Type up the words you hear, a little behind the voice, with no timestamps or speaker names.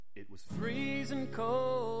It was freezing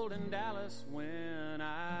cold in Dallas when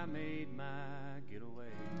I made my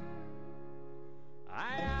getaway.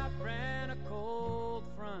 I outran a cold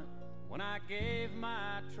front when I gave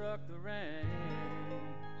my truck the reins.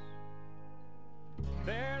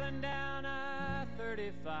 Barreling down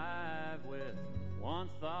I-35 with one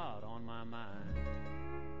thought on my mind.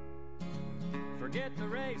 Forget the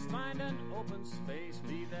race, find an open space,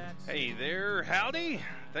 leave that... Hey there, howdy.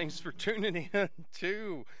 Thanks for tuning in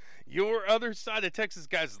to Your Other Side of Texas.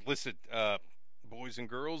 Guys, listen, boys and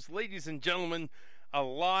girls, ladies and gentlemen, a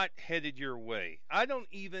lot headed your way. I don't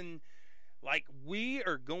even, we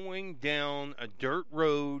are going down a dirt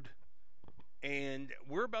road, and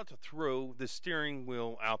we're about to throw the steering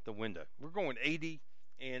wheel out the window. We're going 80,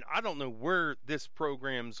 and I don't know where this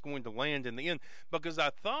program's going to land in the end, because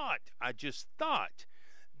I just thought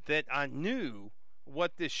that I knew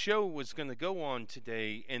what this show was going to go on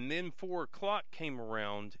today, and then 4 o'clock came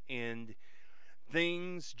around, and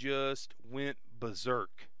things just went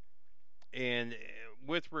berserk. And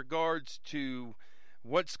with regards to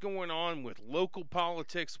what's going on with local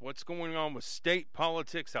politics, what's going on with state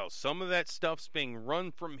politics, how some of that stuff's being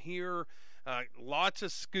run from here, lots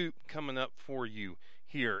of scoop coming up for you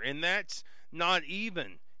here. And that's not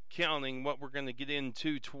even counting what we're going to get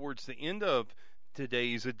into towards the end of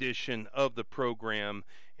today's edition of the program.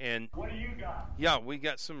 And what do you got? Yeah, we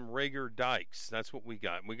got some Rager Dykes. That's what we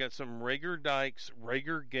got. We got some Rager Dykes,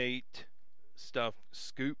 Rager Gate stuff,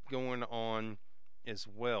 scoop going on as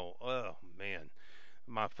well. Oh, man.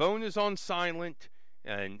 My phone is on silent,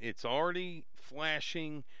 and it's already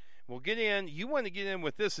flashing. We'll get in. You want to get in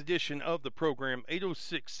with this edition of the program,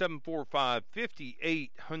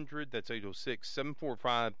 806-745-5800. That's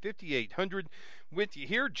 806-745-5800. With you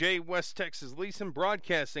here, Jay West Texas Leeson,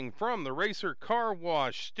 broadcasting from the Racer Car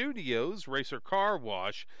Wash Studios. Racer Car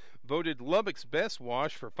Wash, voted Lubbock's best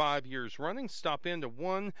wash for 5 years running. Stop into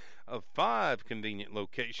one of 5 convenient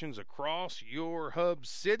locations across your hub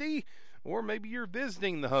city. Or maybe you're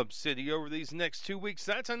visiting the hub city over these next 2 weeks.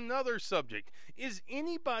 That's another subject. Is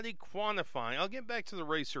anybody quantifying? I'll get back to the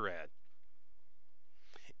Racer ad.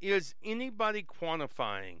 Is anybody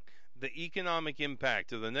quantifying the economic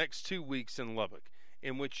impact of the next 2 weeks in Lubbock,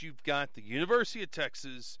 in which you've got the University of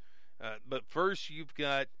Texas, but first you've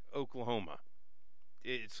got Oklahoma?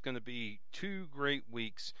 It's going to be 2 great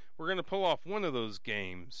weeks. We're going to pull off one of those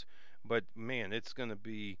games, but man, it's going to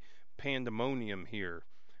be pandemonium here.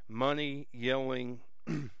 Money, yelling,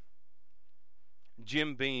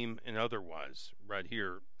 Jim Beam, and otherwise, right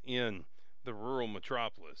here in the rural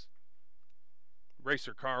metropolis.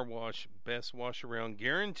 Racer Car Wash, best wash around,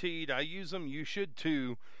 guaranteed. I use them, you should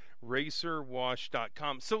too.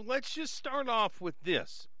 RacerWash.com. So let's just start off with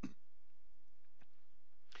this.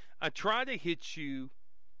 I try to hit you,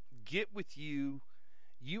 get with you,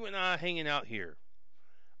 you and I hanging out here.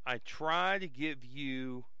 I try to give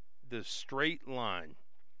you the straight line.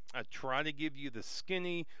 I try to give you the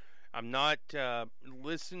skinny. I'm not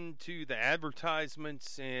listen to the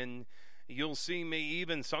advertisements, and you'll see me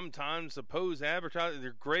even sometimes oppose advertisers.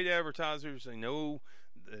 They're great advertisers. I know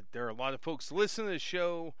that there are a lot of folks listen to the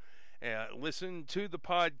show, listen to the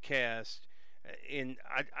podcast, and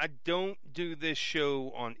I don't do this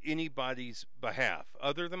show on anybody's behalf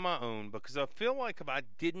other than my own, because I feel like if I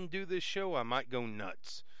didn't do this show, I might go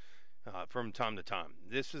nuts. From time to time.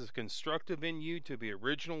 This is constructive in you to be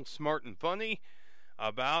original, smart, and funny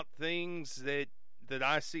about things that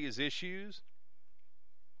I see as issues.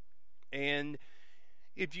 And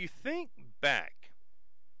if you think back,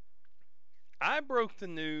 I broke the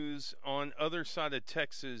news on Other Side of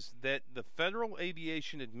Texas that the Federal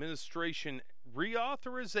Aviation Administration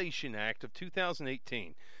Reauthorization Act of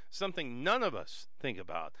 2018, something none of us think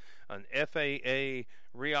about, an FAA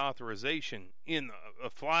reauthorization in a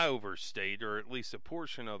flyover state, or at least a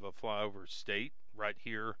portion of a flyover state, right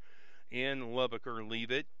here in Lubbock or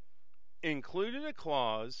Leave It, included a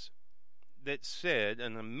clause that said,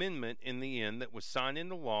 an amendment in the end that was signed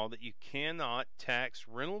into law, that you cannot tax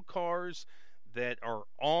rental cars that are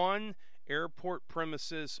on airport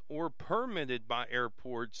premises or permitted by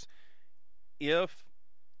airports if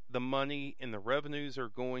the money and the revenues are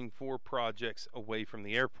going for projects away from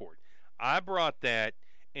the airport. I brought that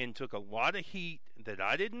and took a lot of heat that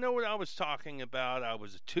I didn't know what I was talking about. I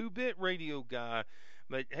was a 2-bit radio guy.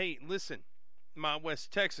 But hey, listen, my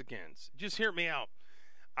West Texicans, just hear me out.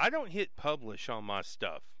 I don't hit publish on my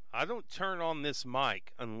stuff. I don't turn on this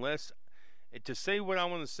mic unless to say what I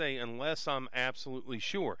want to say unless I'm absolutely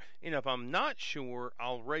sure. And if I'm not sure,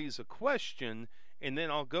 I'll raise a question and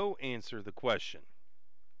then I'll go answer the question.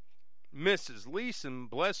 Mrs. Leeson,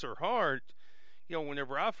 bless her heart,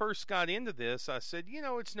 whenever I first got into this, I said,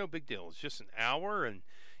 it's no big deal. It's just an hour, and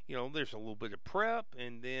there's a little bit of prep,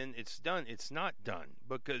 and then it's done. It's not done,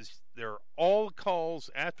 because there are all calls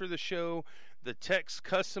after the show, the texts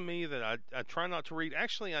cussing me that I try not to read.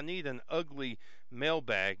 Actually, I need an ugly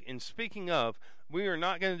mailbag. And speaking of, we are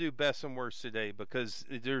not going to do best and worst today because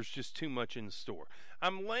there's just too much in the store.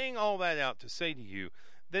 I'm laying all that out to say to you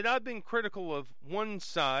that I've been critical of one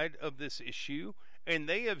side of this issue, and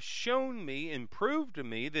they have shown me and proved to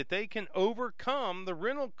me that they can overcome the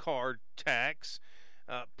rental car tax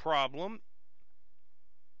problem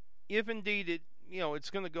if indeed it's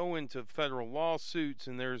going to go into federal lawsuits,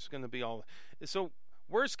 and there's going to be all. So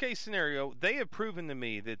worst case scenario, they have proven to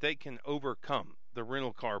me that they can overcome the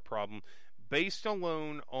rental car problem based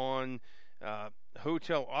alone on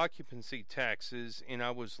hotel occupancy taxes. And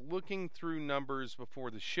I was looking through numbers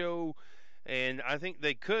before the show, and I think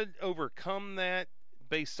they could overcome that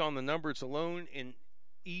based on the numbers alone. And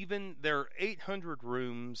even there are 800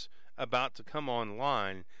 rooms about to come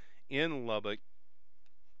online in Lubbock.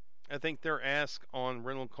 I think their ask on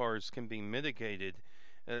rental cars can be mitigated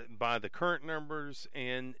by the current numbers,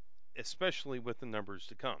 and especially with the numbers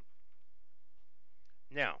to come.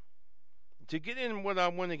 Now, to get in what I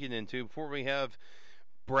want to get into before we have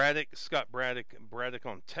Scott Braddock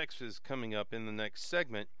on Texas coming up in the next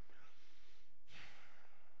segment,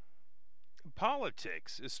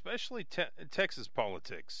 politics, especially Texas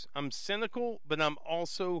politics. I'm cynical, but I'm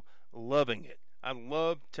also loving it. I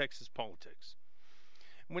love Texas politics.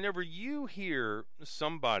 Whenever you hear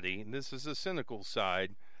somebody, and this is a cynical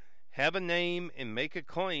side, have a name and make a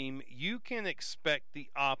claim, you can expect the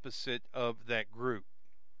opposite of that group.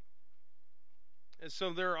 And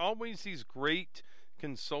so there are always these great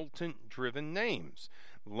consultant-driven names.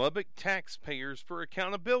 Lubbock Taxpayers for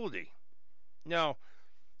Accountability. Now,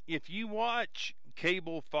 if you watch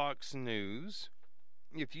cable Fox News,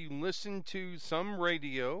 if you listen to some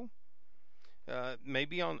radio,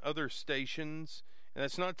 maybe on other stations, and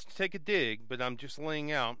that's not to take a dig, but I'm just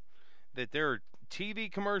laying out that there are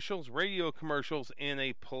TV commercials, radio commercials, and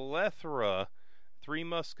a plethora, Three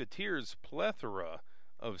Musketeers plethora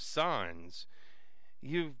of signs.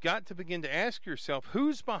 You've got to begin to ask yourself,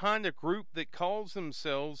 who's behind a group that calls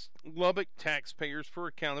themselves Lubbock Taxpayers for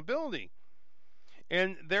Accountability?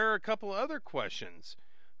 And there are a couple other questions.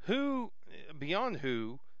 Who, beyond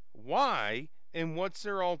who, why, and what's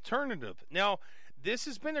their alternative? Now, this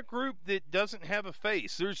has been a group that doesn't have a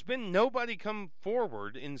face. There's been nobody come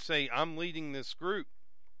forward and say, I'm leading this group,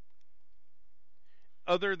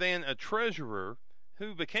 other than a treasurer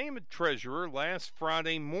who became a treasurer last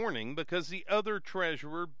Friday morning because the other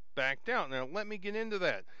treasurer backed out. Now, let me get into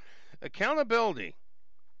that. Accountability,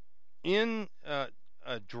 in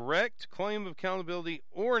a direct claim of accountability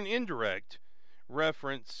or an indirect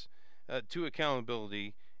reference to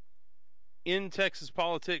accountability in Texas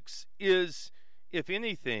politics, is, if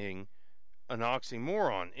anything, an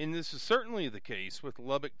oxymoron. And this is certainly the case with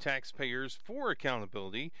Lubbock Taxpayers for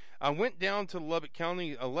Accountability. I went down to the Lubbock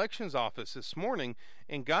County Elections Office this morning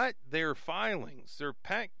and got their filings, their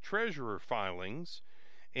PAC treasurer filings,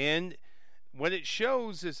 and what it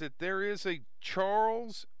shows is that there is a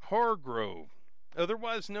Charles Hargrove,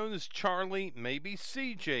 otherwise known as Charlie, maybe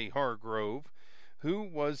CJ Hargrove, who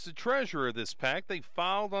was the treasurer of this PAC. They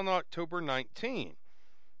filed on October 19.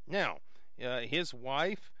 Now, his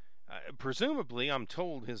wife, presumably, I'm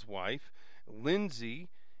told his wife, Lindsay,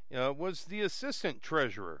 was the assistant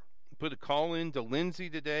treasurer. Put a call in to Lindsay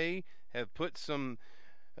today, have put some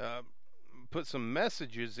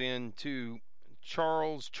messages in to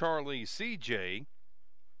Charlie CJ,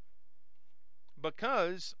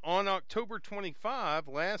 because on October 25,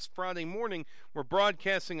 last Friday morning, we're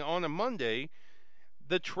broadcasting on a Monday,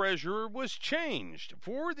 the treasurer was changed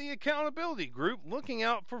for the accountability group looking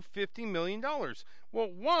out for $50 million. Well,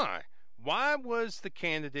 why? Why was the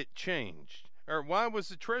candidate changed? Or why was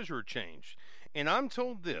the treasurer changed? And I'm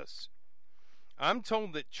told this. I'm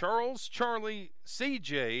told that Charlie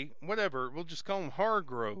CJ, whatever, we'll just call him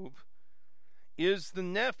Hargrove, is the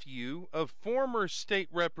nephew of former state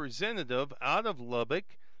representative out of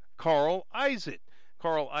Lubbock, Carl Isaac.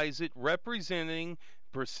 Carl Isaac representing,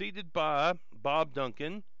 preceded by Bob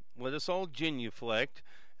Duncan, let us all genuflect,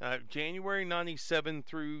 January 97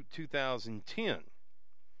 through 2010.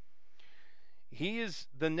 He is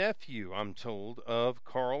the nephew, I'm told, of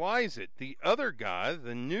Carl Isaac. The other guy,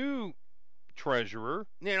 the new treasurer,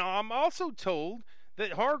 now I'm also told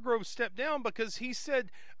that Hargrove stepped down because he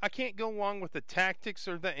said, I can't go along with the tactics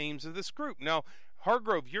or the aims of this group. Now,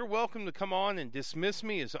 Hargrove, you're welcome to come on and dismiss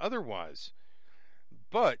me as otherwise.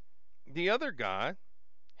 But the other guy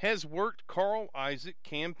has worked Carl Isaac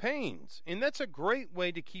campaigns. And that's a great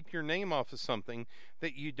way to keep your name off of something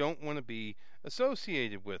that you don't want to be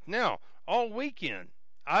associated with. Now, all weekend,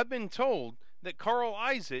 I've been told that Carl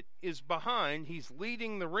Isaac is behind. He's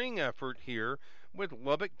leading the ring effort here with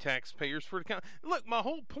Lubbock Taxpayers for the County. Look, my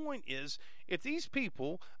whole point is, if these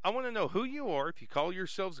people, I want to know who you are, if you call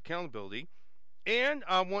yourselves accountability, and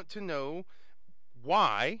I want to know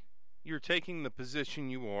why you're taking the position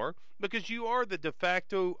you are, because you are the de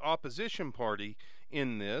facto opposition party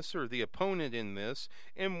in this, or the opponent in this,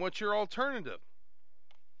 and what's your alternative?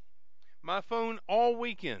 My phone all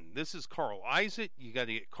weekend. This is Carl Isaac. You got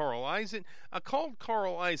to get Carl Isaac. I called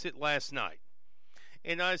Carl Isaac last night,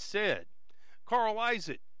 and I said, Carl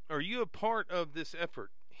Isaac, are you a part of this effort?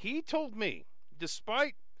 He told me,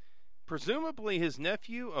 despite presumably his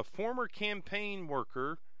nephew, a former campaign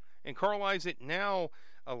worker, and Carl Isaac now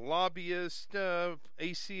a lobbyist of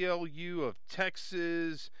ACLU of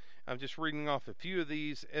Texas. I'm just reading off a few of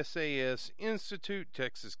these. SAS Institute,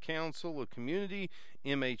 Texas Council of Community,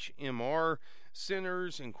 MHMR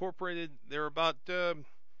Centers Incorporated. There are about 9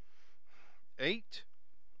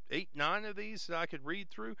 of these that I could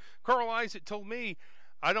read through. Carl Isaac told me,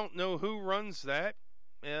 I don't know who runs that.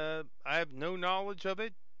 I have no knowledge of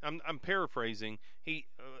it. I'm paraphrasing. He,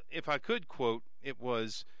 if I could quote, it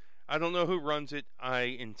was, I don't know who runs it. I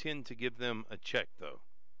intend to give them a check, though.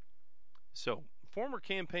 So, former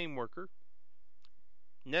campaign worker,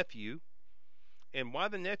 nephew, and why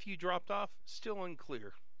the nephew dropped off, still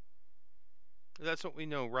unclear. That's what we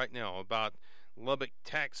know right now about Lubbock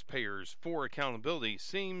Taxpayers for Accountability.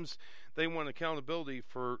 Seems they want accountability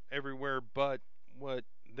for everywhere but what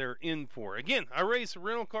they're in for. Again, I raised the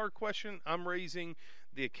rental car question. I'm raising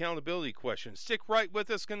the accountability question. Stick right with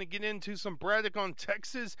us. Going to get into some Braddock on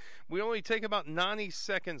Texas. We only take about 90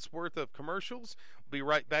 seconds worth of commercials. We'll be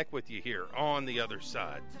right back with you here on the other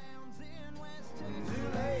side.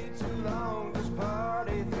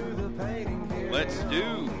 Let's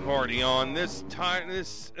do party on this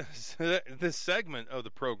segment of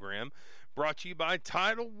the program. Brought to you by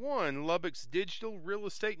Title One, Lubbock's digital real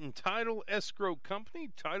estate and title escrow company.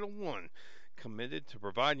 Title One, committed to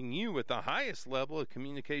providing you with the highest level of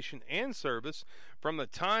communication and service from the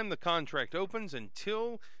time the contract opens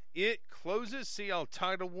until it closes. See how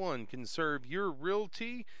Title One can serve your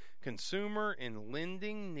realty, consumer, and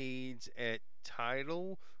lending needs at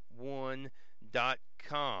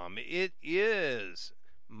TitleOne.com. It is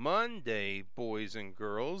Monday, boys and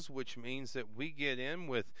girls, which means that we get in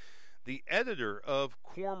with the editor of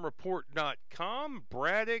QuorumReport.com,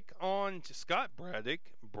 Scott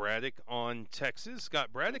Braddock on Texas.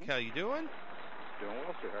 Scott Braddock, how you doing? Doing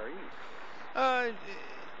well, sir. How are you?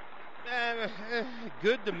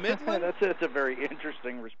 Good to middling. That's a very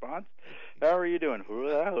interesting response. How are you doing? I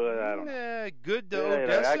don't know. Good to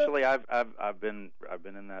Odessa. Actually, I've been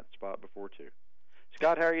in that spot before too.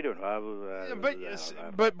 Scott, how are you doing?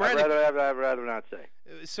 But Braddock, I'd rather not say.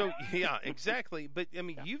 So yeah, exactly. But I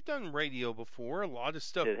mean, you've done radio before. A lot of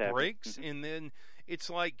stuff breaks, and then it's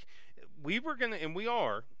like we were gonna, and we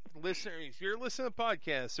are. Listeners, if you're listening to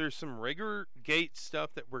podcasts, there's some Rager Gate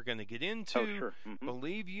stuff that we're going to get into. Oh, sure.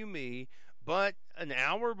 Believe you me. But an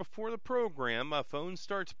hour before the program, my phone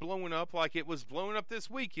starts blowing up like it was blowing up this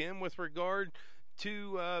weekend with regard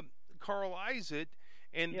to Carl Isaac.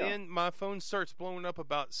 And then my phone starts blowing up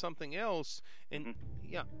about something else. And,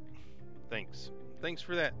 thanks. Thanks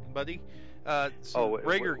for that, buddy.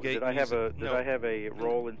 Rager Gate. Did I have a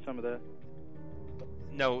role in some of that?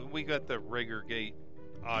 No, we got the Rager Gate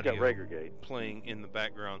audio playing in the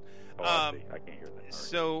background. I see. I can't hear that.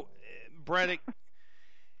 So, Braddock,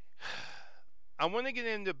 I want to get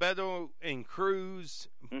into Beto and Cruz,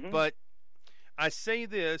 but I say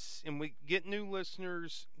this, and we get new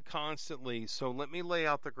listeners constantly, so let me lay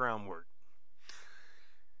out the groundwork.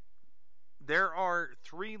 There are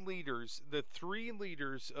 3 leaders. The 3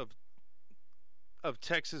 leaders of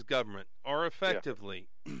Texas government are effectively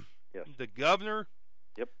the governor,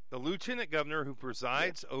 the lieutenant governor who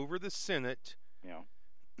presides over the Senate,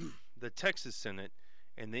 the Texas Senate,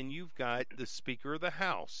 and then you've got the Speaker of the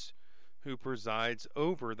House who presides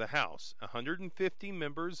over the House. 150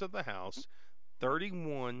 members of the House,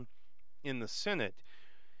 31 in the Senate.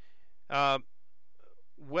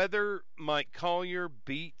 Whether Mike Collier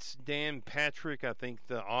beats Dan Patrick, I think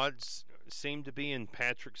the odds seem to be in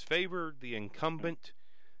Patrick's favor, the incumbent.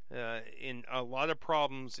 In a lot of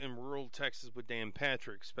problems in rural Texas with Dan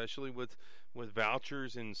Patrick, especially with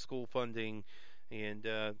vouchers and school funding and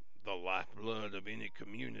the lifeblood of any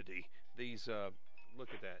community. These, look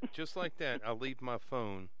at that. Just like that, I leave my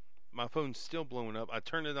phone. My phone's still blowing up. I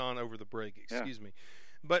turned it on over the break. Excuse me.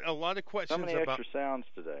 But a lot of So questions many about. extra sounds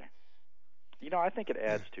today. I think it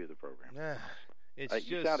adds to the program. It's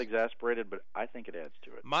You just sound exasperated, but I think it adds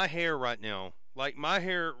to it. my hair right now. Like my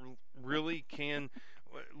hair really can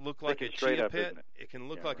look like a Sticking straight chia up, pet. isn't it? It can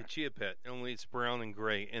look Yeah, like a right. chia pet, only it's brown and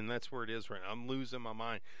gray, and that's where it is right now. I'm losing my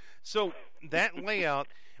mind. So that layout.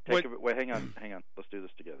 Wait, hang on. Let's do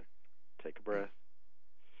this together. Take a breath.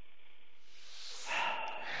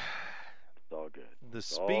 It's all good. The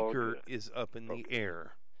It's all speaker good. is up in the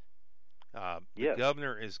air. The Yes.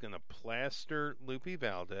 governor is going to plaster Lupe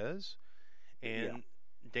Valdez, and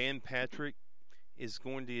Dan Patrick is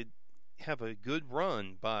going to have a good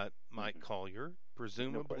run by Mike Collier,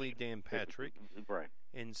 presumably Dan Patrick. Right.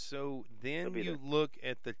 And so then He'll be you there. look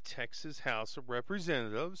at the Texas House of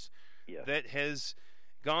Representatives Yes. that has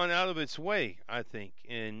gone out of its way, I think,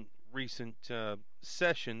 in recent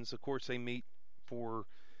sessions. Of course, they meet for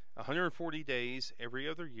 140 days every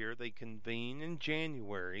other year. They convene in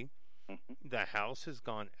January. Mhm. The House has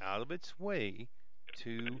gone out of its way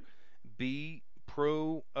to be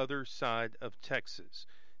pro other side of Texas.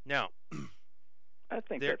 Now, I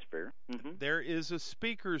think there- that's fair. Hmm. there is a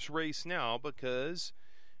speaker's race now because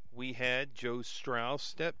we had Joe Strauss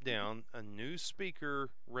step down, a new speaker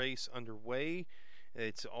race underway.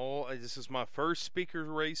 This is my first speaker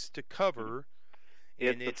race to cover.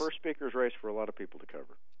 It's and the first speaker's race for a lot of people to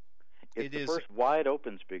cover. It's It the is- first wide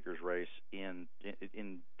open speaker's race in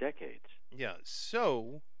decades. Yeah,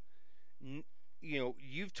 so,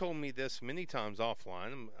 you've told me this many times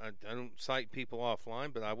offline. I don't cite people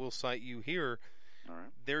offline, but I will cite you here. All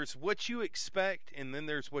right. There's what you expect, and then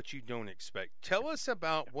there's what you don't expect. Tell us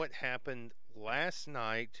about what happened last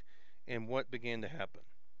night and what began to happen,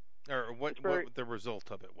 or what the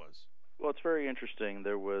result of it was. Well, it's very interesting.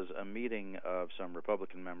 There was a meeting of some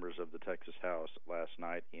Republican members of the Texas House last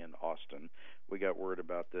night in Austin. We got word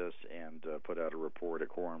about this and put out a report at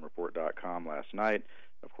quorumreport.com last night.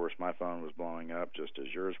 Of course, my phone was blowing up, just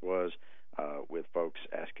as yours was, with folks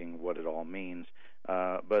asking what it all means.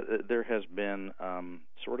 But there has been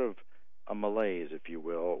sort of a malaise, if you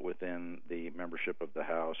will, within the membership of the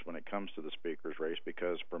House when it comes to the speaker's race,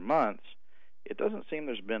 because for months it doesn't seem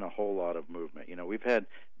there's been a whole lot of movement. We've had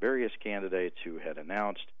various candidates who had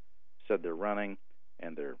announced, said they're running,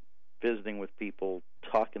 and they're visiting with people,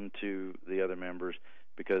 talking to the other members,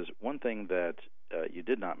 because one thing that you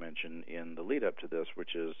did not mention in the lead-up to this,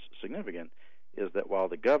 which is significant, is that while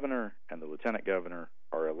the governor and the lieutenant governor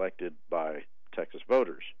are elected by Texas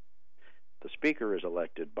voters, the speaker is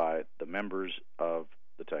elected by the members of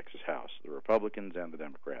the Texas House, the Republicans and the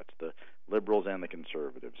Democrats, the liberals and the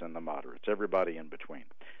conservatives and the moderates, everybody in between.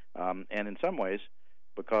 And in some ways,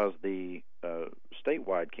 because the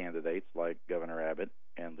statewide candidates like Governor Abbott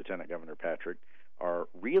and Lieutenant Governor Patrick are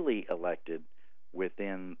really elected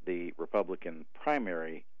within the Republican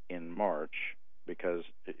primary in March, because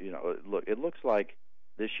look, it looks like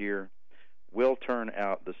this year will turn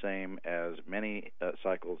out the same as many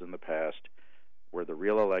cycles in the past, where the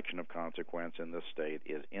real election of consequence in this state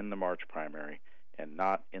is in the March primary and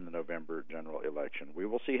not in the November general election. We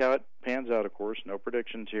will see how it pans out, of course. No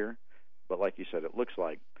predictions here. But like you said, it looks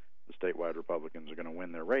like the statewide Republicans are going to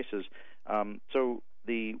win their races. So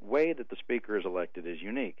the way that the speaker is elected is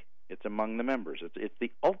unique. It's among the members. It's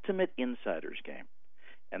the ultimate insider's game.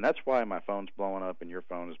 And that's why my phone's blowing up and your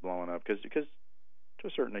phone is blowing up, because to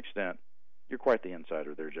a certain extent, you're quite the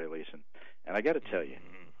insider there, Jay Leeson. And I got to tell you,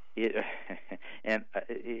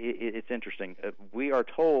 it's interesting. We are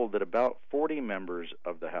told that about 40 members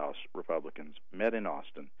of the House Republicans met in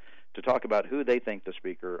Austin to talk about who they think the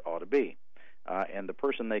speaker ought to be. And the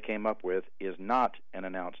person they came up with is not an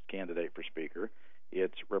announced candidate for speaker.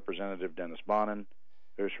 It's Representative Dennis Bonnen,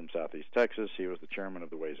 who's from Southeast Texas. He was the chairman of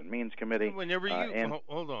the Ways and Means Committee. Whenever you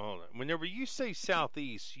hold on. Whenever you say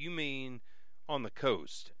Southeast, you mean on the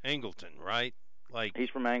coast, Angleton, right? Like, he's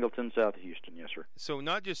from Angleton, south of Houston, yes, sir. So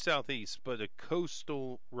not just Southeast, but a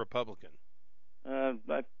coastal Republican.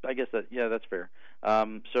 I guess that's fair.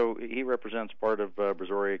 So he represents part of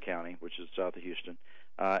Brazoria County, which is south of Houston,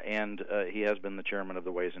 and he has been the chairman of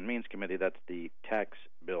the Ways and Means Committee. That's the tax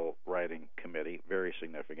bill writing committee, very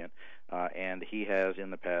significant. And he has in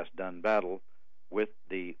the past done battle with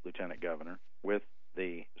the lieutenant governor, with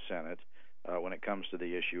the Senate, when it comes to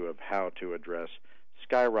the issue of how to address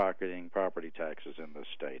skyrocketing property taxes in this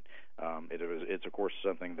state. It's of course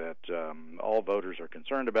something that all voters are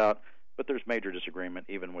concerned about, but there's major disagreement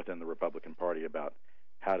even within the Republican Party about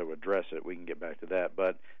how to address it. We can get back to that.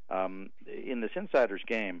 But in this insider's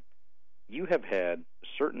game, you have had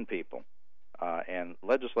certain people and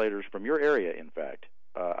legislators from your area, in fact.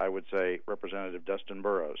 I would say Representative Dustin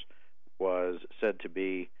Burrows was said to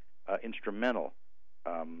be instrumental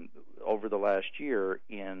over the last year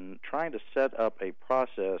in trying to set up a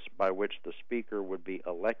process by which the Speaker would be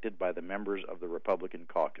elected by the members of the Republican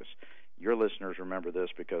caucus. Your listeners remember this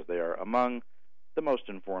because they are among the most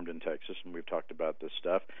informed in Texas, and we've talked about this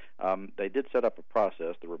stuff. They did set up a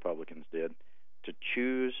process, the Republicans did, to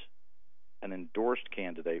choose an endorsed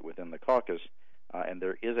candidate within the caucus, and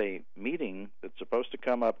there is a meeting that's supposed to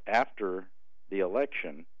come up after the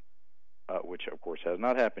election, which of course has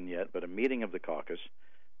not happened yet, but a meeting of the caucus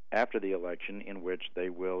after the election in which they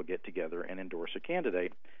will get together and endorse a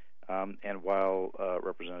candidate. And while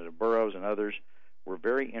Representative Burrows and others were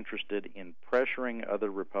very interested in pressuring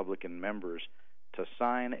other Republican members to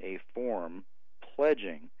sign a form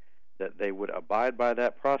pledging that they would abide by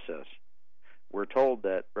that process, we're told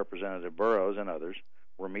that Representative Burrows and others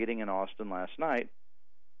were meeting in Austin last night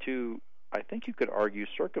to, I think you could argue,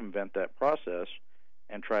 circumvent that process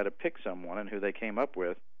and try to pick someone, and who they came up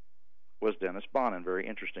with was Dennis Bonnen. Very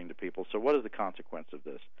interesting to people. So what is the consequence of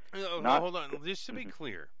this? Hold on. Just to be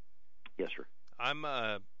clear. Yes, sir. I'm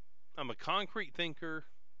a concrete thinker,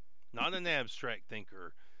 not an abstract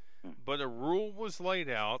thinker, but a rule was laid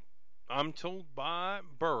out, I'm told by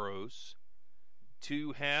Burrows,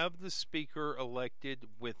 to have the Speaker elected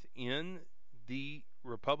within the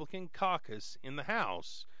Republican caucus in the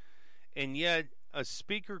House, and yet a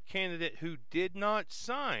Speaker candidate who did not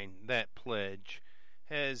sign that pledge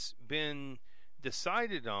has been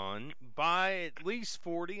decided on by at least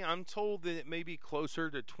 40. I'm told that it may be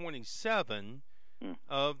closer to 27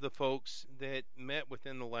 of the folks that met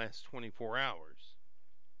within the last 24 hours.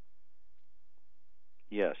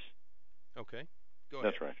 Yes. Okay. Go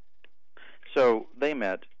ahead. That's right. So they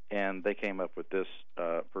met, and they came up with this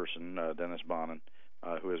person, Dennis Bonnen,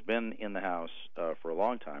 who has been in the House for a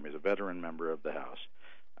long time. He's a veteran member of the House,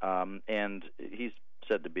 and he's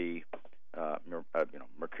said to be,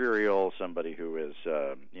 mercurial, somebody who is,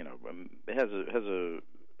 has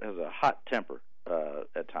a hot temper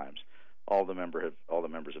at times. All the members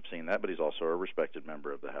have seen that, but he's also a respected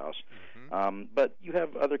member of the House. Mm-hmm. But you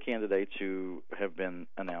have other candidates who have been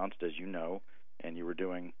announced, as you know, and you were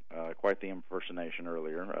doing quite the impersonation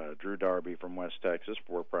earlier. Drew Darby from West Texas,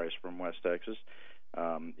 Four Price from West Texas.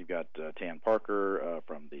 You've got Tan Parker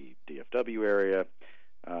from the DFW area.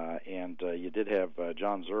 And you did have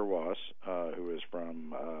John Zerwas, who is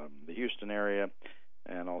from the Houston area,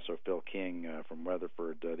 and also Phil King from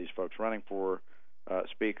Weatherford. These folks running for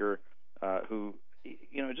Speaker, who,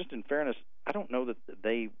 just in fairness, I don't know that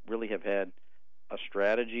they really have had a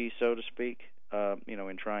strategy, so to speak,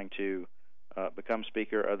 in trying to become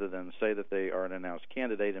Speaker, other than say that they are an announced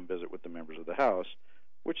candidate and visit with the members of the House,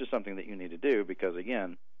 which is something that you need to do because,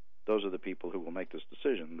 again, those are the people who will make this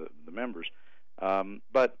decision, the members.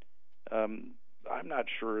 But I'm not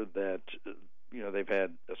sure that they've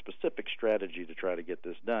had a specific strategy to try to get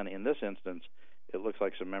this done. In this instance, it looks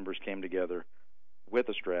like some members came together with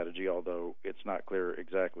a strategy, although it's not clear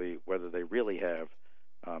exactly whether they really have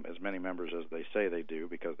as many members as they say they do,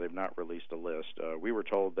 because they've not released a list. We were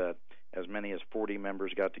told that as many as 40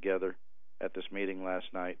 members got together at this meeting last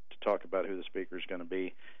night to talk about who the Speaker is going to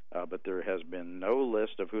be, but there has been no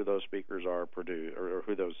list of who those speakers are produced, or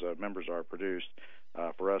who those members are produced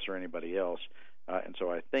for us or anybody else. And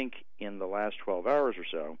so I think in the last 12 hours or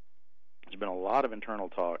so, there's been a lot of internal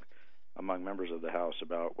talk among members of the House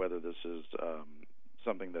about whether this is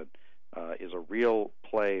something that is a real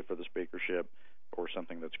play for the speakership or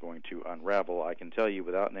something that's going to unravel. I can tell you,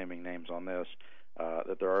 without naming names on this,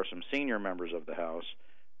 that there are some senior members of the House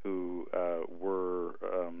who were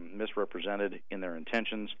misrepresented in their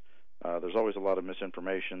intentions. There's always a lot of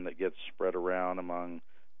misinformation that gets spread around among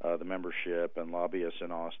the membership and lobbyists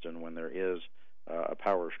in Austin when there is a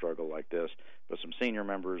power struggle like this. But some senior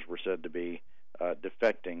members were said to be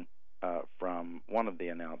defecting from one of the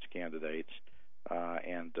announced candidates,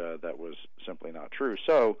 and that was simply not true.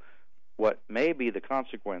 So what may be the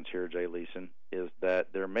consequence here, Jay Leeson, is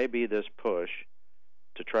that there may be this push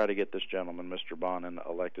to try to get this gentleman, Mr. Bonnen,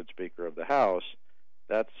 elected Speaker of the House.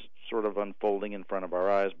 That's sort of unfolding in front of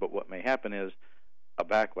our eyes, but what may happen is a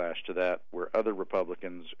backlash to that, where other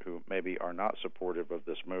Republicans who maybe are not supportive of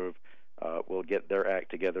this move will get their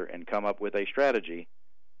act together and come up with a strategy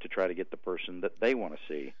to try to get the person that they want to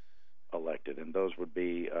see elected. And those would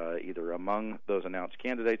be either among those announced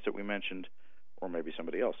candidates that we mentioned or maybe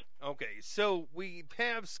somebody else. Okay, so we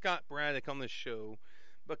have Scott Braddock on the show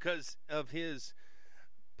because of his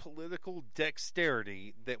political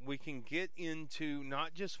dexterity, that we can get into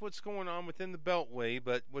not just what's going on within the Beltway,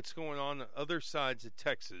 but what's going on other sides of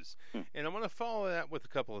Texas. And I'm going to follow that with a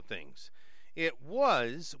couple of things.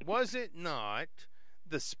 Was it not,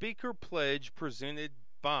 the Speaker pledge presented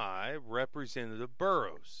by Representative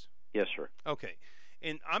Burrows. Yes, sir. Okay.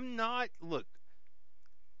 And I'm not, look,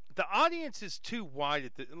 the audience is too wide.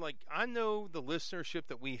 I know the listenership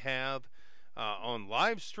that we have on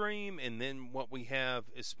live stream, and then what we have,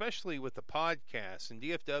 especially with the podcast and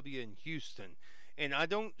DFW in Houston. And I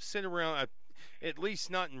don't sit around, at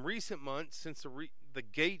least not in recent months, since the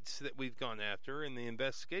gates that we've gone after and the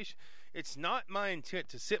investigation. It's not my intent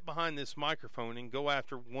to sit behind this microphone and go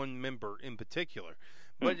after one member in particular,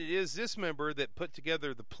 but it is this member that put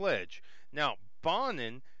together the pledge. Now,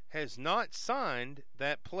 Bonin has not signed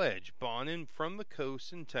that pledge. Bonin from the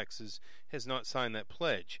coast in Texas has not signed that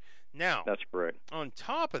pledge. Now, that's correct. On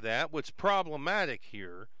top of that, what's problematic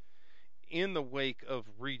here in the wake of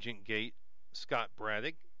Regent Gate, Scott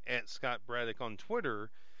Braddock, at Scott Braddock on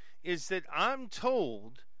Twitter, is that I'm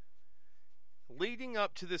told leading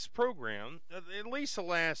up to this program, at least the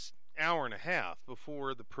last hour and a half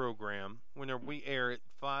before the program, whenever we air at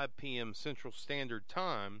 5 p.m. Central Standard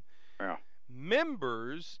Time,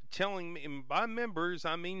 members telling me, and by members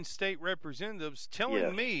I mean state representatives,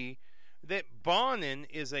 telling me that Bonin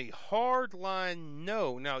is a hardline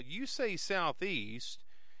no. Now, you say southeast,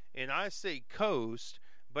 and I say coast,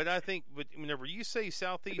 but I think whenever you say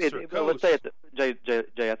southeast or coast... Let's say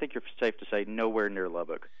Jay, I think you're safe to say nowhere near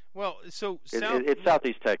Lubbock. Well, so it's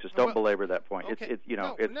southeast Texas. Don't belabor that point. Okay.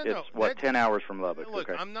 It's 10 hours from Lubbock. Look,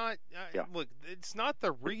 okay. I'm not. Look, it's not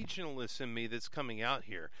the regionalist in me that's coming out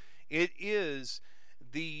here. It is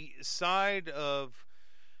the side of,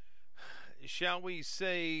 shall we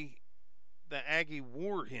say, the Aggie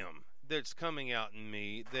war hymn that's coming out in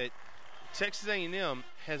me. That Texas A&M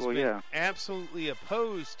has been absolutely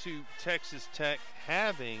opposed to Texas Tech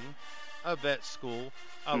having a vet school.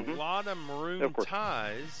 A lot of maroon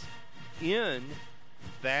ties in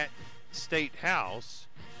that state house,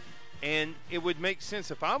 and it would make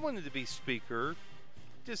sense if I wanted to be speaker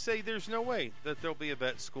to say there's no way that there'll be a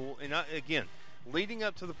vet school. And again, leading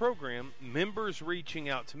up to the program, members reaching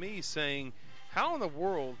out to me saying, how in the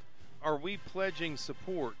world are we pledging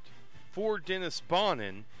support for Dennis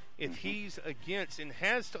Bonin if he's against and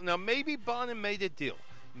has to? Now, maybe Bonin made a deal.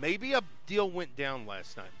 Maybe a deal went down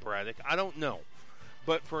last night, Braddock. I don't know.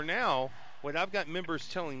 But for now, what I've got members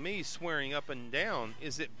telling me, swearing up and down,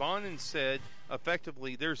 is that Bonin said,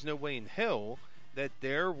 effectively, there's no way in hell that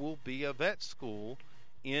there will be a vet school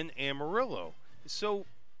in Amarillo. So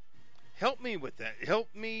help me with that.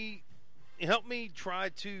 Help me try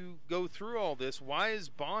to go through all this. Why is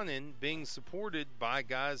Bonin being supported by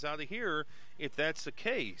guys out of here if that's the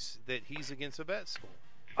case, that he's against a vet school?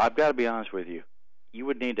 I've got to be honest with you. You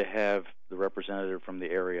would need to have the representative from the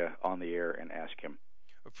area on the air and ask him.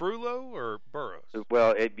 Frullo or Burrows?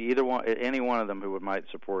 Well, it'd be either one, any one of them who might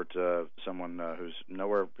support someone who's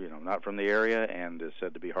nowhere, not from the area, and is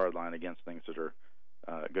said to be hardline against things that are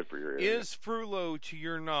good for your area. Is Frullo, to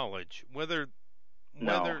your knowledge,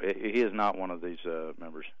 No, he is not one of these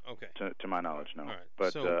members. Okay. To my knowledge, no. All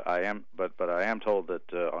right. But I am told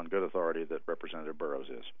that on good authority that Representative Burrows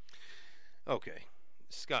is. Okay.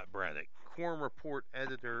 Scott Braddock, Quorum Report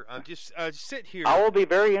editor. Just sit here. I will be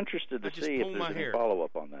very interested to see if pull there's my any hair.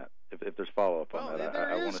 follow-up on that. If there's follow-up on that,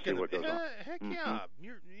 I want to see what goes on. Heck yeah.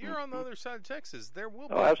 You're on the other side of Texas. There will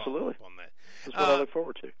be absolutely. follow-up on that. That's what I look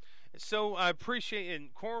forward to. So I appreciate,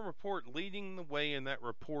 and Quorum Report leading the way in that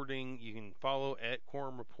reporting. You can follow at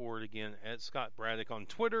Quorum Report, again, at Scott Braddock on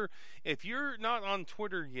Twitter. If you're not on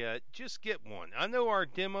Twitter yet, just get one. I know our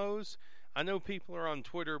demos, I know people are on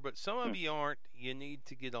Twitter, but some of you aren't. You need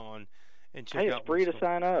to get on and check out. It's free to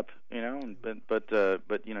sign up, but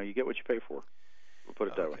you get what you pay for. We'll put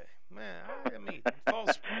it that way. Man, I mean,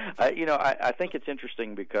 false. I think it's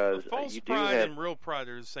interesting because false you do pride have, and real pride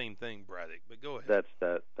are the same thing, Braddock. But go ahead.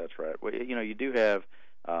 That's right. Well, you do have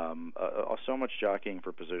so much jockeying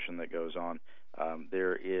for position that goes on.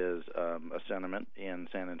 There is a sentiment in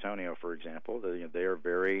San Antonio, for example, that they are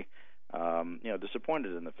very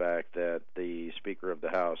disappointed in the fact that the Speaker of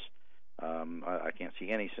the House. I can't see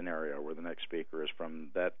any scenario where the next speaker is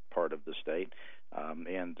from that part of the state,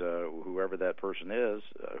 and whoever that person is,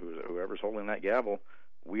 whoever's holding that gavel,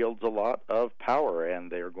 wields a lot of power,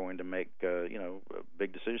 and they are going to make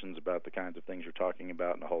big decisions about the kinds of things you're talking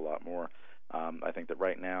about and a whole lot more. I think that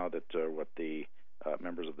right now that what the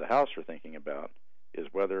members of the House are thinking about is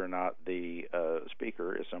whether or not the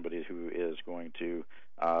speaker is somebody who is going to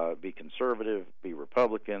be conservative, be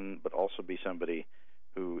Republican, but also be somebody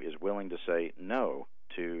who is willing to say no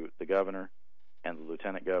to the governor and the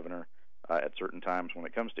lieutenant governor at certain times when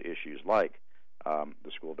it comes to issues like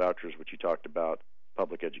the school vouchers, which you talked about,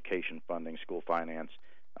 public education funding, school finance,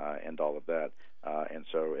 and all of that. And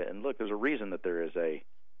look, there's a reason that there are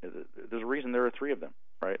three of them.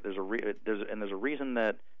 right? There's a reason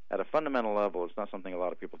that at a fundamental level, it's not something a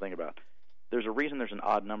lot of people think about. There's a reason there's an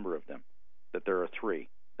odd number of them, that there are three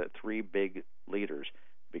big leaders,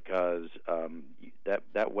 because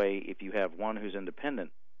that way, if you have one who's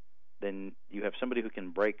independent, then you have somebody who can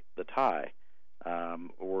break the tie,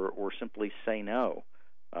 or simply say no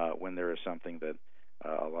when there is something that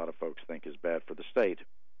a lot of folks think is bad for the state.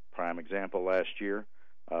 Prime example last year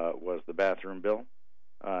was the bathroom bill,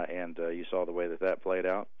 and you saw the way that played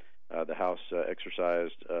out. The House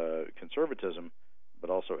exercised conservatism, but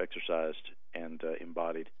also exercised and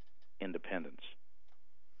embodied independence.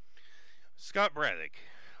 Scott Braddock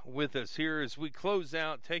with us here as we close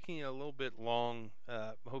out, taking a little bit long.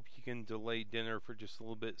 Hope you can delay dinner for just a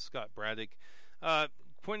little bit. Scott Braddock.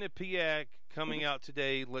 Quinnipiac coming out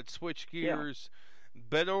today. Let's switch gears. Yeah.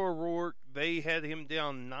 Beto O'Rourke, they had him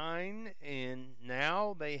down 9, and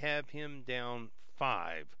now they have him down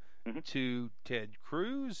 5 to Ted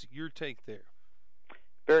Cruz. Your take there?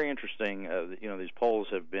 Very interesting. These polls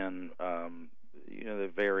have been,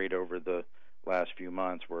 they've varied over the last few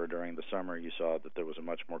months, where during the summer you saw that there was a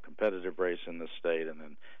much more competitive race in the state, and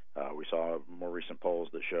then we saw more recent polls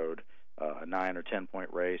that showed a 9 or 10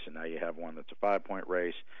 point race, and now you have one that's a 5-point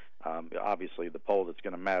race. Obviously, the poll that's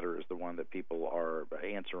going to matter is the one that people are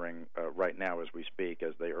answering right now as we speak,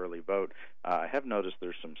 as they early vote. I have noticed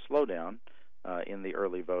there's some slowdown in the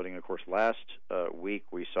early voting. Of course, last week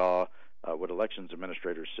we saw what elections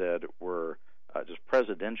administrators said were just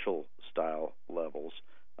presidential-style levels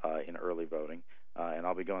in early voting, and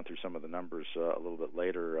I'll be going through some of the numbers a little bit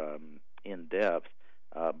later in depth.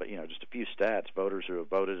 But just a few stats. Voters who have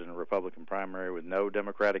voted in a Republican primary with no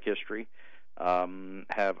Democratic history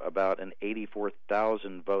have about an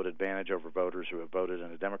 84,000 vote advantage over voters who have voted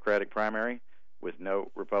in a Democratic primary with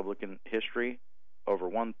no Republican history. Over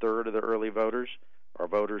 1/3 of the early voters are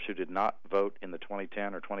voters who did not vote in the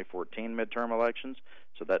 2010 or 2014 midterm elections.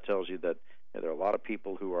 So that tells you that there are a lot of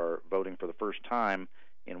people who are voting for the first time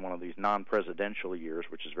in one of these non-presidential years,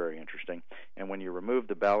 which is very interesting. And when you remove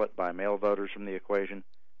the ballot by mail voters from the equation,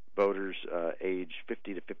 voters age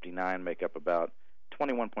 50 to 59 make up about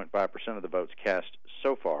 21.5% of the votes cast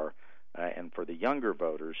so far. And for the younger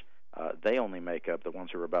voters, they only make up, the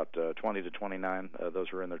ones who are about 20 to 29, those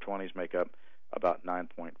who are in their 20s make up about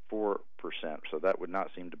 9.4%. So that would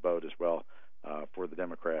not seem to bode as well for the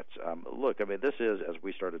Democrats. Look, I mean, this is, as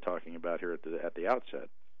we started talking about here at the outset,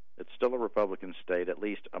 it's still a Republican state, at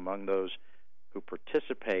least among those who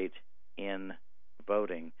participate in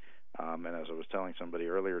voting. And as I was telling somebody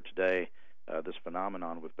earlier today, this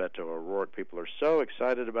phenomenon with Beto O'Rourke, people are so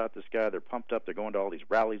excited about this guy. They're pumped up. They're going to all these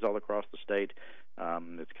rallies all across the state.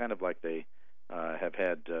 It's kind of like they have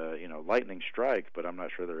had, lightning strike, but I'm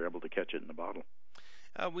not sure they're able to catch it in a bottle.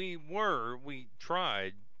 We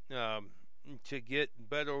tried to get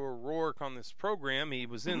Beto O'Rourke on this program. He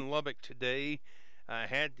was in Lubbock today.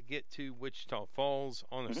 Had to get to Wichita Falls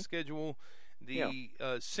on a schedule. The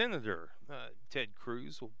Senator, Ted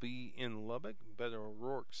Cruz, will be in Lubbock. Beto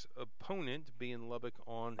O'Rourke's opponent be in Lubbock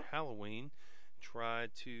on Halloween. Try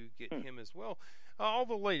to get him as well. All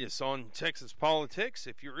the latest on Texas politics,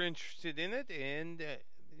 if you're interested in it, and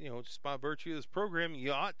just by virtue of this program,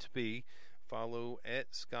 you ought to be. Follow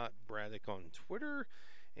at Scott Braddock on Twitter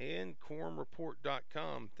and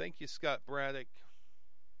quorumreport.com. Thank you, Scott Braddock.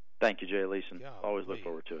 Thank you, Jay Leeson. Always look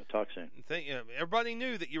forward to it. Talk soon. Everybody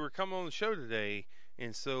knew that you were coming on the show today,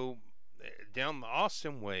 and so down the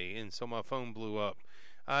Austin way, and so my phone blew up.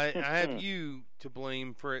 I have you to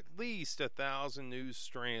blame for at least 1,000 news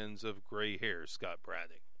strands of gray hair, Scott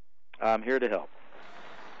Braddock. I'm here to help.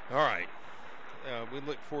 All right. We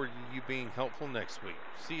look forward to you being helpful next week.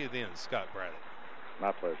 See you then, Scott Braddock.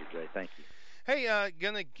 My pleasure, Jay. Thank you. Hey,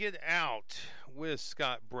 gonna get out with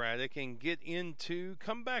Scott Braddock and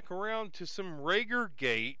come back around to some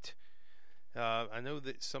Ragergate. I know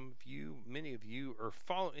that many of you are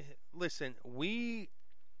following. Listen,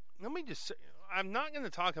 let me just say, I'm not going to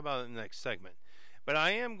talk about it in the next segment, but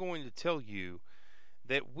I am going to tell you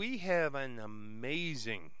that we have an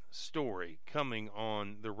amazing story coming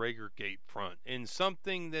on the Ragergate front, and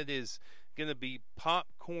something that is going to be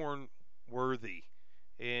popcorn worthy.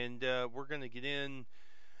 And we're going to get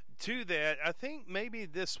into that, I think maybe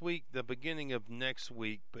this week, the beginning of next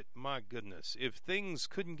week. But my goodness, if things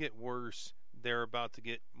couldn't get worse, they're about to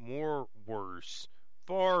get more worse,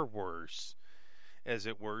 far worse, as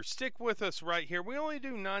it were. Stick with us right here. We only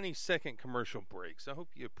do 90-second commercial breaks. I hope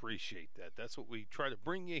you appreciate that. That's what we try to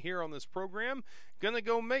bring you here on this program. Going to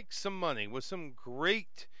go make some money with some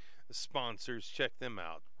great sponsors. Check them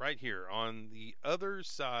out right here on the other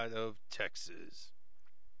side of Texas.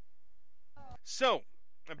 So,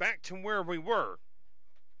 back to where we were.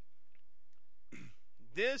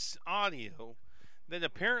 this audio that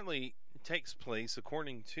apparently takes place,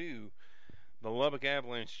 according to the Lubbock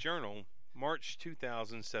Avalanche Journal, March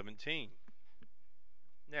 2017.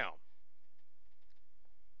 Now,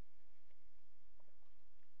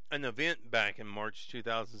 an event back in March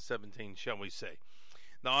 2017, shall we say.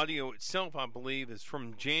 The audio itself, I believe, is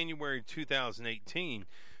from January 2018,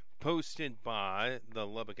 posted by the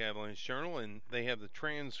Lubbock Avalanche Journal, and they have the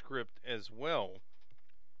transcript as well.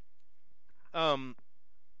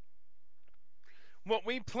 What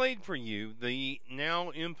we played for you, the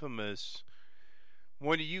now infamous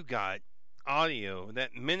 "What Do You Got" audio,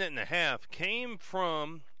 that minute and a half, came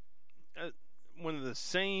from one of the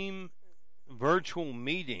same virtual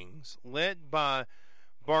meetings led by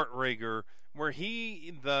Bart Rager, where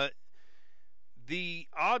the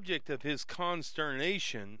object of his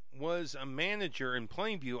consternation was a manager in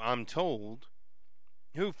Plainview, I'm told,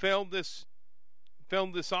 who failed this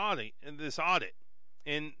audit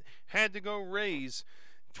and had to go raise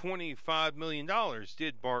 $25 million.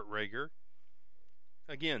 Did Bart Rager?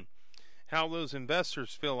 Again, how those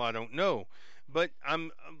investors feel, I don't know. But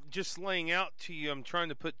I'm just laying out to you, I'm trying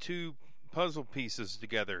to put two puzzle pieces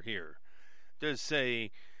together here to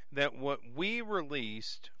say that what we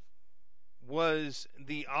released was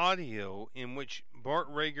the audio in which Bart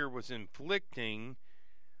Rager was inflicting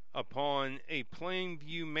upon a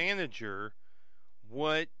Plainview manager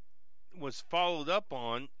what was followed up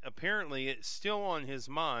on. Apparently, it's still on his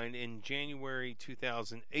mind in January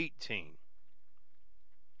 2018.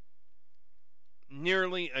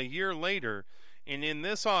 Nearly a year later, and in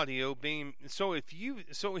this audio being so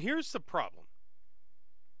here's the problem.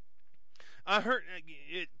 I heard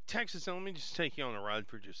at Texas, and let me just take you on a ride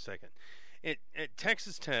for just a second. At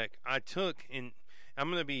Texas Tech, I took, and I'm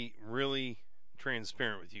going to be really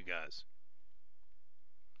transparent with you guys.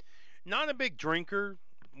 Not a big drinker,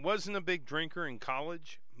 wasn't a big drinker in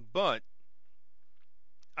college, but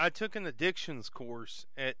I took an addictions course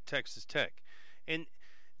at Texas Tech. And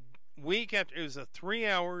week after, it was 3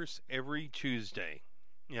 hours every Tuesday.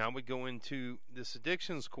 I would go into this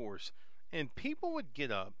addictions course, and people would get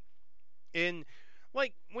up, and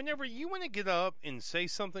like whenever you want to get up and say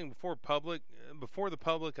something before the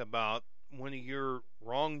public about one of your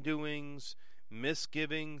wrongdoings,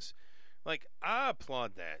 misgivings, like, I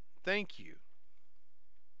applaud that. Thank you.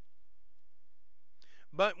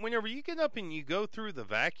 But whenever you get up and you go through the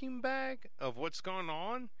vacuum bag of what's going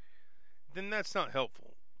on, then that's not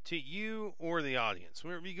helpful to you or the audience.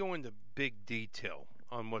 Whenever you go into big detail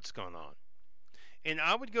on what's going on. And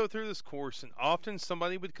I would go through this course, and often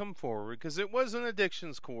somebody would come forward, because it was an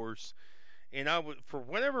addictions course, and I would, for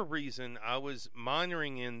whatever reason, I was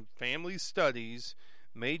minoring in family studies,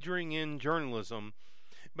 majoring in journalism,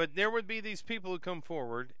 but there would be these people who come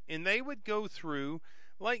forward, and they would go through,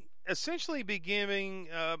 like, essentially be giving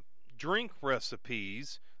drink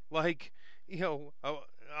recipes, like,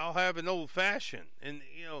 I'll have an old fashioned, and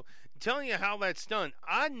telling you how that's done.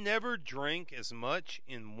 I never drank as much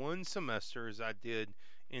in one semester as I did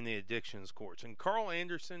in the addictions course. And Carl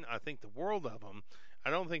Anderson, I think the world of him. I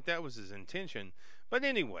don't think that was his intention. But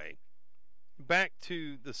anyway, back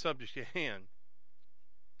to the subject at hand.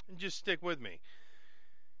 Just stick with me.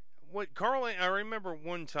 I remember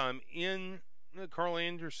one time in Carl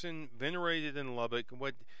Anderson, venerated in Lubbock,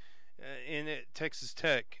 in at Texas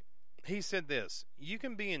Tech, he said this: you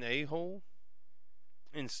can be an a-hole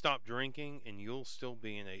and stop drinking, and you'll still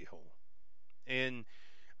be an a-hole. And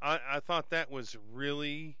I thought that was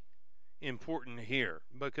really important here,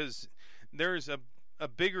 because there's a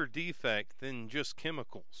bigger defect than just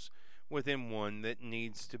chemicals within one that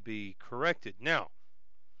needs to be corrected. Now,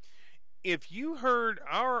 if you heard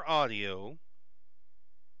our audio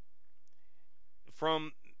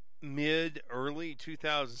from early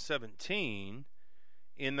 2017,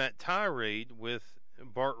 in that tirade with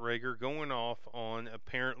Bart Rager going off on,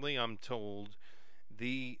 apparently, I'm told,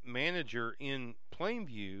 the manager in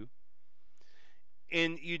Plainview,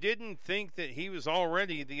 and you didn't think that he was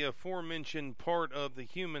already the aforementioned part of the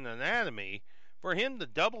human anatomy, for him to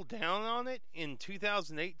double down on it in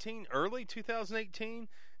 2018, early 2018,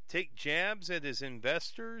 take jabs at his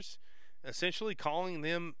investors, essentially calling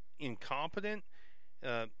them incompetent,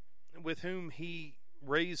 with whom he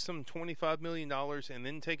raised some $25 million, and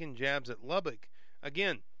then taking jabs at Lubbock.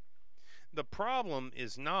 Again, the problem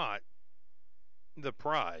is not the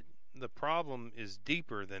pride. The problem is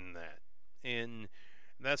deeper than that. And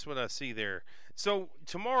that's what I see there. So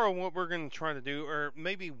tomorrow what we're going to try to do, or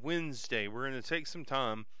maybe Wednesday, we're going to take some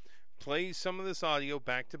time, play some of this audio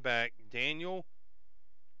back to back. Daniel,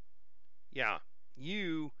 yeah,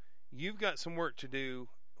 you've got some work to do.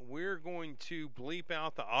 We're going to bleep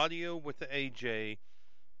out the audio with the AJ,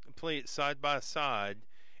 play it side by side,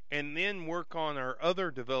 and then work on our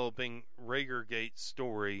other developing Ragergate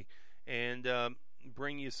story and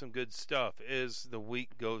bring you some good stuff as the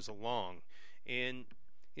week goes along. And,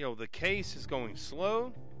 the case is going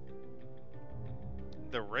slow,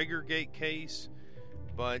 the Ragergate case,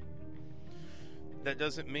 but that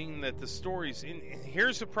doesn't mean that the stories... And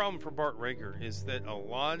here's the problem for Bart Rager, is that a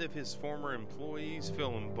lot of his former employees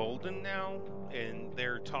feel emboldened now, and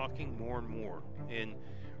they're talking more and more. And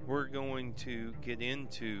we're going to get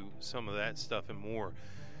into some of that stuff and more.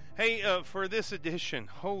 Hey, for this edition,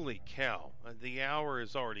 holy cow, the hour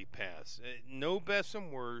has already passed. No best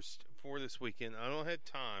and worst for this weekend. I don't have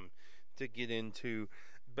time to get into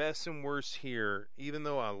best and worst here, even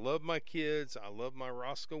though I love my kids. I love my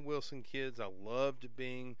Roscoe Wilson kids. I loved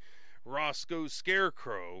being Roscoe's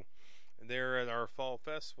Scarecrow there at our fall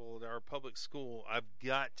festival at our public school. I've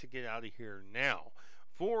got to get out of here now.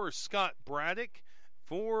 For Scott Braddock,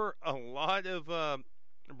 for a lot of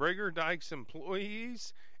Rager Dykes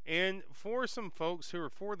employees, and for some folks who are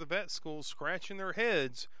for the vet school scratching their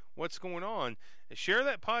heads, what's going on? Share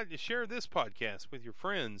this podcast with your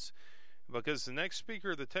friends, because the next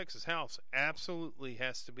speaker of the Texas House absolutely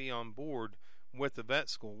has to be on board with the vet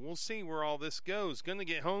school. We'll see where all this goes. Gonna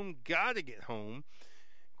get home, gotta get home.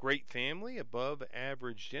 Great family, above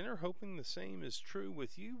average dinner. Hoping the same is true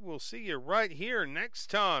with you. We'll see you right here next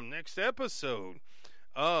time, next episode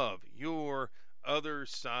of Your Other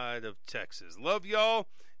Side of Texas. Love y'all.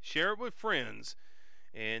 Share it with friends.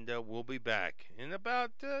 And we'll be back in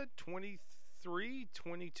about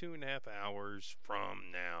 22 and a half hours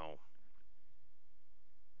from now.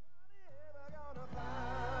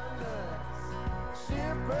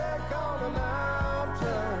 Shipwreck on the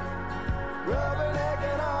mountain,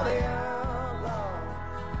 rubbernecking all the outlaws.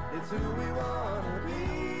 It's who we want to be.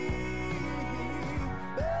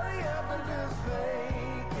 Belly up and just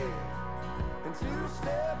fake it, and 2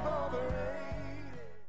 steps